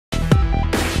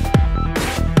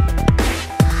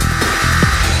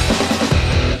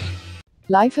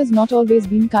Life has not always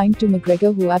been kind to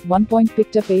McGregor, who at one point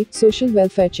picked up a social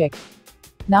welfare check.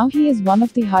 Now he is one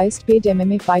of the highest paid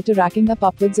MMA fighter, racking up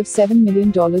upwards of $7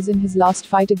 million in his last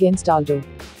fight against Aldo.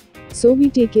 So we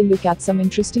take a look at some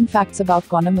interesting facts about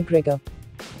Conor McGregor.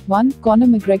 1. Conor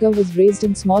McGregor was raised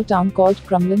in small town called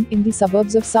Crumlin in the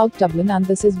suburbs of South Dublin, and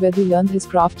this is where he learned his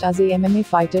craft as a MMA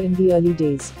fighter in the early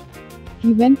days.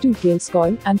 He went to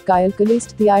Gaelscoil and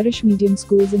Gaelcoilest, the Irish medium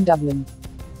schools in Dublin.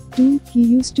 2. He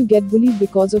used to get bullied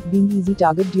because of being easy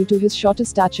target due to his shorter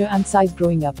stature and size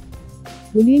growing up.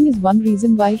 Bullying is one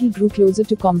reason why he grew closer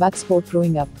to combat sport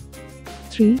growing up.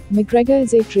 3. McGregor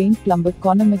is a trained plumber.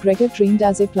 Conor McGregor trained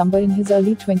as a plumber in his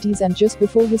early 20s, and just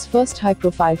before his first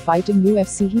high-profile fight in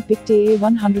UFC, he picked a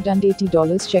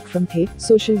 $180 check from pay,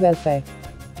 social welfare.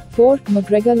 4.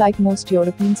 McGregor, like most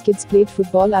European kids, played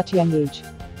football at young age.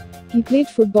 He played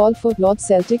football for Lord's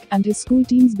Celtic and his school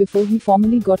teams before he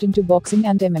formally got into boxing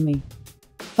and MMA.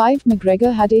 5.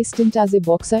 McGregor had a stint as a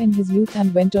boxer in his youth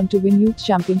and went on to win youth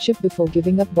championship before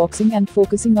giving up boxing and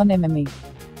focusing on MMA.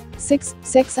 6.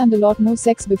 Sex and a lot more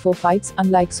sex before fights.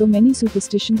 Unlike so many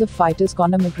superstitions of fighters,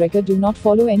 Conor McGregor do not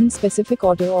follow any specific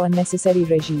order or unnecessary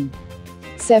regime.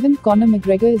 7. Conor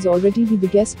McGregor is already the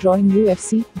biggest draw in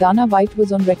UFC. Dana White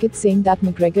was on record saying that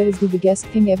McGregor is the biggest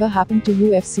thing ever happened to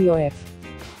UFC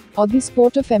or the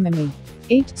sport of MMA.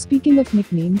 8. Speaking of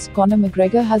nicknames, Conor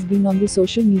McGregor has been on the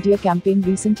social media campaign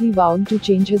recently vowing to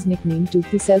change his nickname to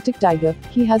the Celtic Tiger.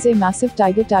 He has a massive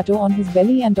tiger tattoo on his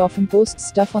belly and often posts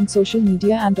stuff on social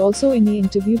media, and also in an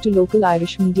interview to local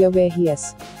Irish media where he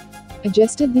has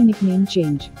suggested the nickname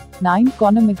change. 9.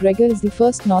 Conor McGregor is the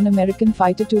first non-American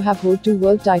fighter to have hold two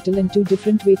world titles in two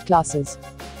different weight classes.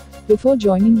 Before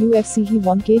joining UFC, he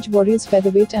won Cage Warriors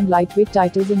featherweight and lightweight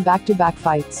titles in back-to-back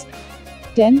fights.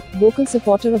 10. Vocal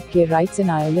supporter of gay rights in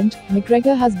Ireland.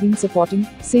 McGregor has been supporting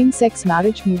same-sex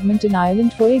marriage movement in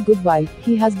Ireland for a good while.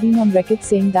 He has been on record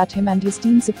saying that him and his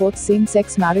team supports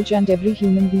same-sex marriage and every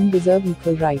human being deserve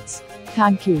equal rights.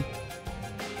 Thank you.